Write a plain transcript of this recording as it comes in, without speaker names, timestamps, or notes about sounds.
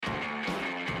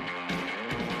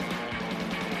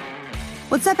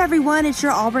What's up, everyone? It's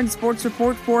your Auburn Sports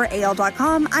Report for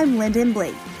AL.com. I'm Lyndon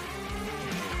Blake.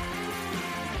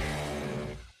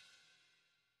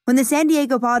 When the San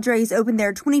Diego Padres opened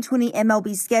their 2020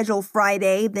 MLB schedule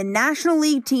Friday, the National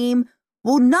League team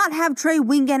will not have Trey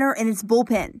Wingenter in its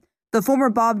bullpen. The former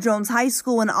Bob Jones High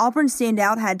School and Auburn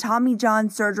standout had Tommy John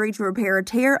surgery to repair a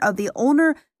tear of the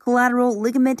ulnar collateral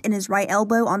ligament in his right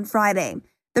elbow on Friday.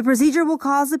 The procedure will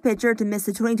cause the pitcher to miss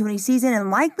the 2020 season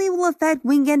and likely will affect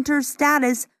Wingenter's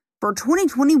status for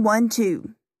 2021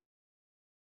 too.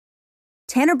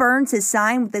 Tanner Burns has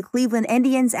signed with the Cleveland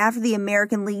Indians after the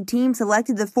American League team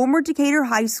selected the former Decatur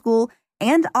High School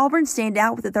and Auburn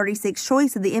standout with the 36th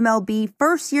choice of the MLB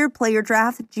first-year player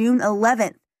draft June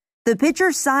 11th. The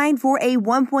pitcher signed for a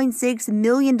 $1.6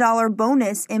 million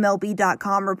bonus,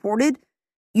 MLB.com reported.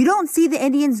 "You don't see the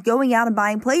Indians going out and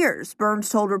buying players," Burns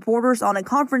told reporters on a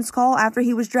conference call after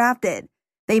he was drafted.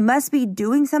 "They must be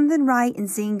doing something right in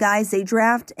seeing guys they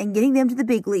draft and getting them to the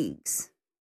big leagues."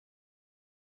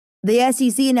 The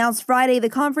SEC announced Friday the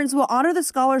conference will honor the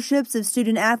scholarships of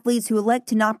student athletes who elect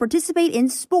to not participate in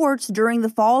sports during the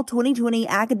fall 2020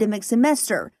 academic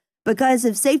semester because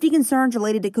of safety concerns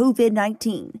related to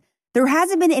COVID-19. There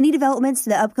hasn't been any developments to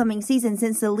the upcoming season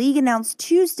since the league announced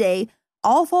Tuesday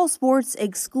all fall sports,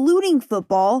 excluding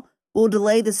football, will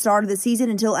delay the start of the season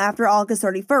until after August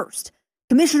 31st.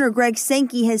 Commissioner Greg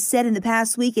Sankey has said in the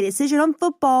past week a decision on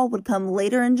football would come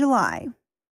later in July.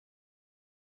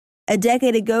 A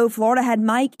decade ago, Florida had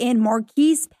Mike and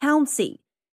Marquise Pouncey.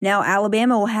 Now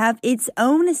Alabama will have its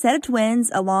own set of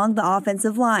twins along the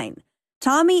offensive line.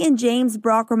 Tommy and James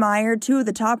Brockmeyer, two of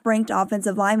the top-ranked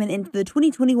offensive linemen in the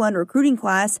 2021 recruiting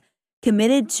class,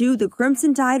 committed to the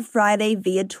Crimson Tide Friday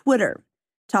via Twitter.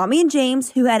 Tommy and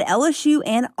James, who had LSU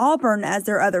and Auburn as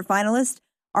their other finalists,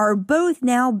 are both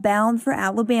now bound for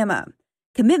Alabama.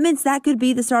 Commitments that could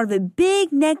be the start of a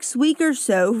big next week or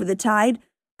so for the Tide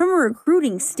from a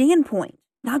recruiting standpoint.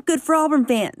 Not good for Auburn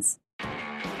fans.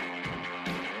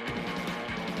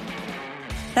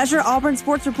 That's your Auburn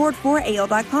Sports Report for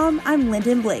AL.com. I'm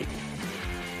Lyndon Blake.